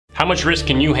How much risk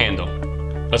can you handle?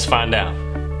 Let's find out.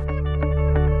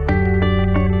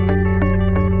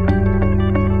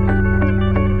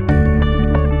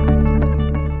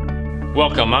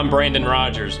 Welcome, I'm Brandon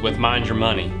Rogers with Mind Your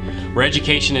Money, where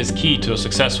education is key to a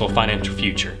successful financial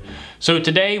future. So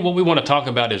today what we want to talk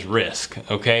about is risk,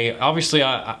 okay? Obviously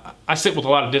I sit with a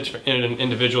lot of different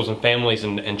individuals and families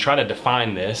and try to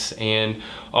define this, and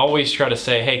always try to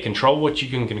say, hey, control what you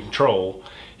can control,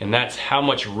 and that's how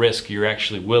much risk you're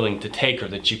actually willing to take or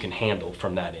that you can handle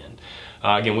from that end.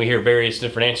 Again, we hear various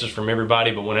different answers from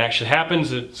everybody, but when it actually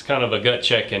happens, it's kind of a gut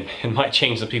check and might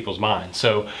change some people's minds.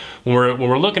 So when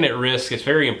we're looking at risk, it's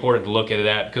very important to look at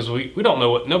that because we don't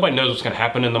know nobody knows what's going to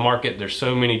happen in the market. There's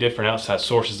so many different outside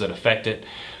sources that affect it,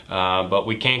 but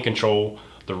we can control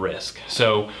the risk.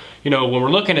 So, you know, when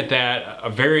we're looking at that, a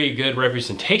very good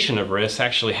representation of risk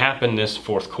actually happened this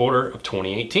fourth quarter of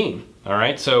 2018. All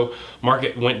right, so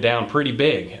market went down pretty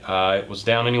big. It was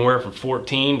down anywhere from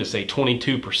 14 to say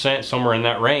 22%, somewhere in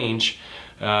that range,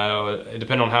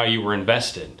 depending on how you were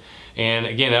invested. And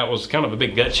again, that was kind of a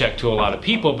big gut check to a lot of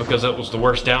people because that was the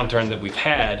worst downturn that we've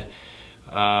had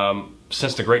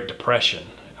since the Great Depression.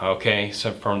 Okay,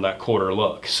 so from that quarter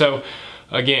look. So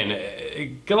again,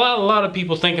 a lot of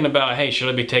people thinking about, hey, should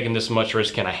I be taking this much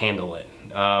risk? Can I handle it?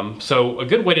 So a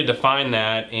good way to define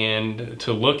that and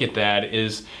to look at that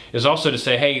is also to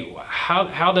say, hey,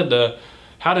 how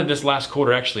did this last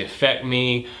quarter actually affect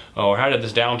me, or how did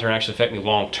this downturn actually affect me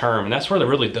long term? And that's where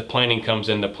the planning comes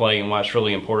into play, and why it's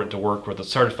really important to work with a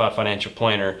certified financial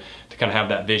planner to kind of have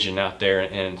that vision out there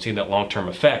and see that long term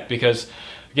effect. Because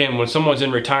again, when someone's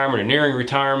in retirement or nearing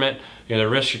retirement, you know, the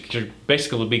risk could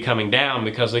basically be coming down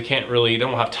because they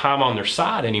don't have time on their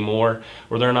side anymore,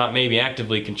 or they're not maybe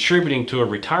actively contributing to a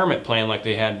retirement plan like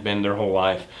they had been their whole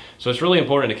life. So it's really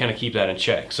important to kind of keep that in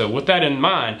check. So with that in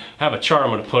mind, I have a chart I'm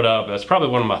going to put up. That's probably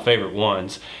one of my favorite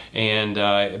ones, and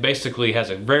it basically has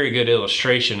a very good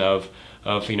illustration of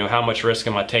you know, how much risk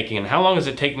am I taking and how long does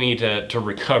it take me to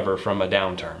recover from a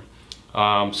downturn.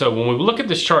 So when we look at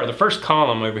this chart, the first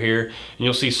column over here, and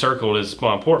you'll see circled, is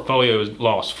my portfolio has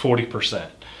lost 40%.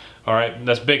 All right,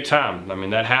 that's big time. I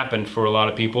mean, that happened for a lot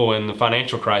of people in the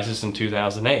financial crisis in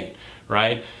 2008,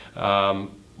 right?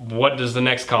 What does the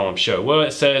next column show? Well,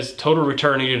 it says total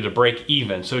return needed to break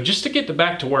even. So just to get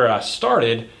back to where I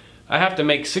started, I have to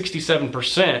make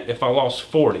 67% if I lost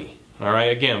 40. All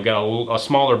right, again, I've got a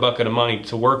smaller bucket of money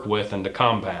to work with and to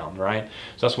compound, right?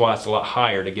 So that's why it's a lot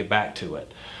higher to get back to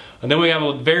it. And then we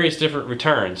have various different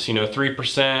returns, you know,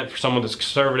 3% for someone that's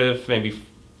conservative, maybe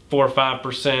 4 or 5%,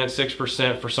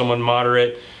 6% for someone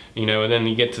moderate, you know, and then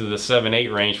you get to the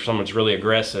 7-8 range for someone that's really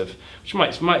aggressive,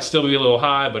 which might still be a little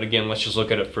high, but again, let's just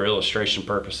look at it for illustration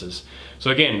purposes.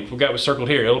 So again, we've got it circled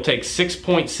here. It'll take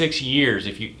 6.6 years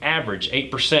if you average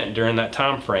 8% during that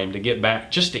time frame to get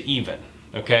back just to even,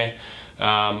 okay?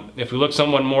 If we look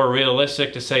someone more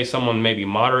realistic, to say someone maybe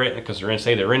moderate, because they're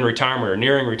in retirement or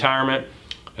nearing retirement,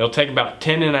 it'll take about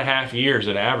 10.5 years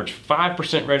at average,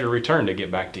 5% rate of return to get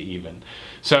back to even.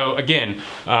 So again,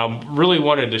 really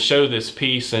wanted to show this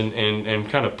piece and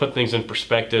kind of put things in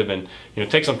perspective, and you know,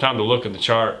 take some time to look at the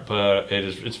chart, but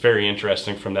it's very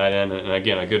interesting from that end, and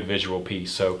again, a good visual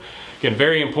piece. So again,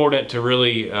 very important to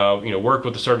really you know, work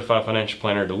with a certified financial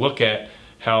planner to look at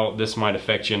how this might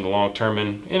affect you in the long term.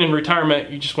 And in retirement,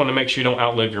 you just want to make sure you don't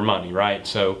outlive your money, right?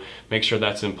 So make sure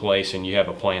that's in place and you have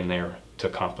a plan there to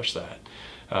accomplish that.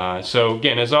 So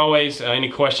again, as always, any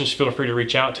questions, feel free to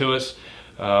reach out to us.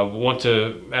 Want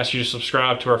to ask you to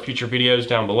subscribe to our future videos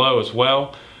down below as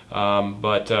well.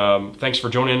 Thanks for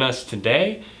joining us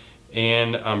today,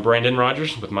 and I'm Brandon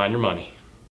Rogers with Mind Your Money.